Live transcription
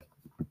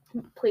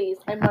please,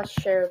 I must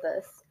share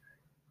this.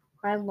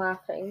 I'm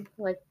laughing.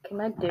 Like, can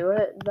I do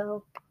it,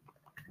 though?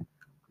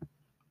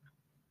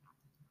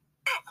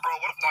 Bro,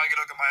 what if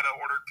Nagito Gamida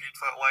ordered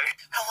pizza at like...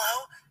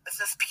 Hello? Is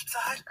this Pizza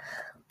Hut?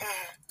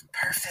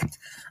 Perfect.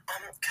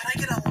 Can I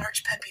get a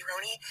large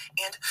pepperoni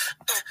and...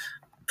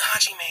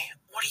 Hajime,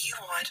 what do you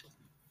want?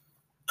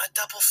 A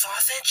double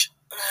sausage?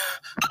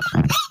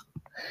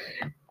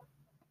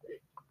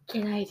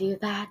 Can I do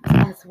that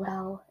as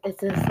well? Is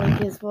this like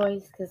his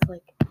voice? Cause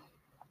like,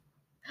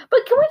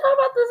 but can we talk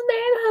about this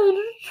man has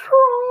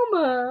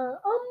trauma,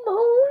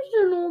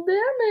 emotional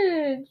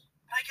damage?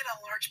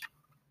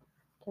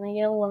 Can I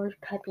get a large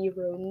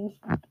pepperoni?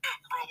 Bro,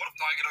 what if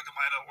Nagito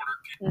Gamida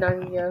ordered pizza?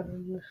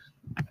 No,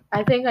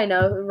 I think I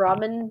know.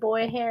 Ramen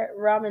hair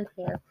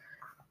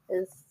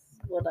is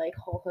what I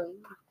call him.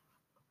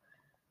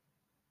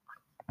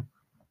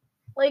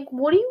 Like,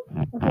 what?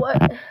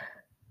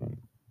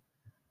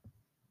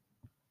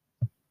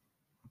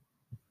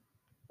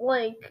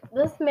 Like,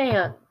 this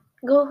man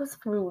goes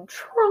through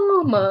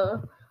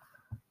trauma.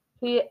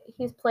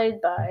 He's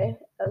played by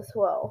as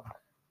well.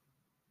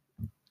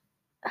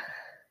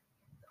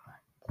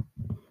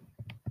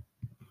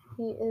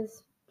 He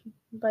is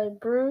by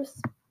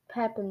Bruce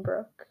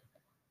Papenbrook.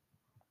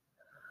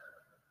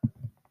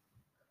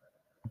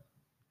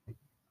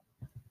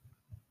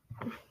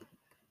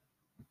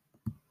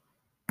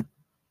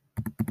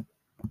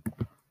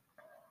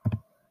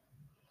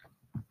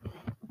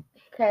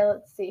 Okay,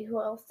 let's see. Who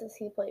else does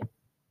he play?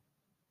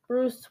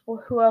 Bruce,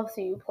 who else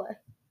do you play?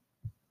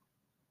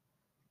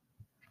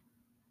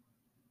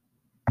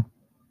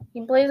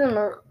 He plays in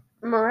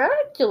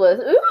Miraculous.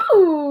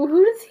 Ooh,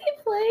 who does he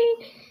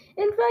play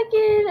in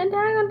fucking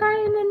Attack on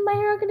Titan and My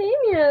Hero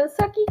Academia?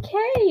 Saki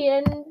K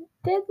and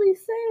Deadly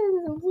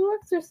Sins and Blue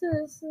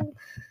Exorcist and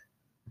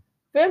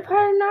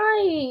Vampire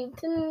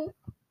Knight and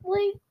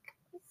like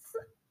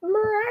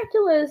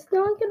Miraculous,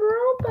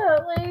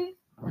 danganronpa, like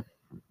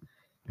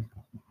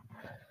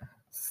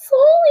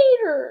Soul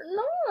Eater,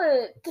 not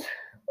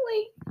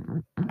like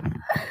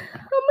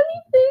how many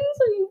things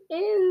are you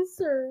in,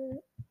 sir?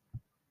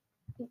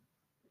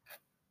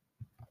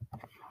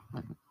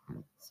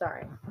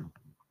 Sorry.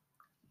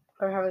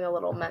 We're having a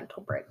little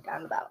mental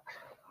breakdown about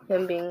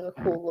him being a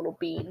cool little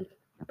bean.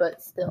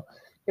 But still,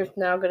 here's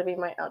now going to be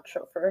my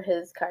outro for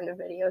his kind of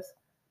videos.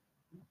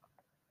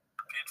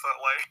 Pizza Hut,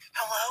 like...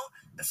 Hello?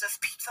 Is this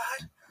Pizza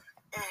Hut?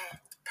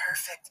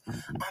 Perfect.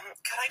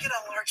 Can I get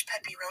a large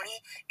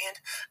pepperoni and...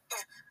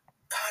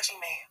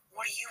 Hajime,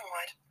 what do you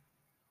want?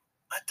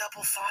 A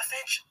double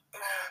sausage?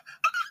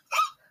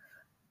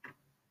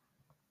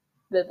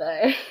 Did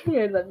I?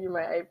 I love you,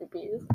 my IPPs.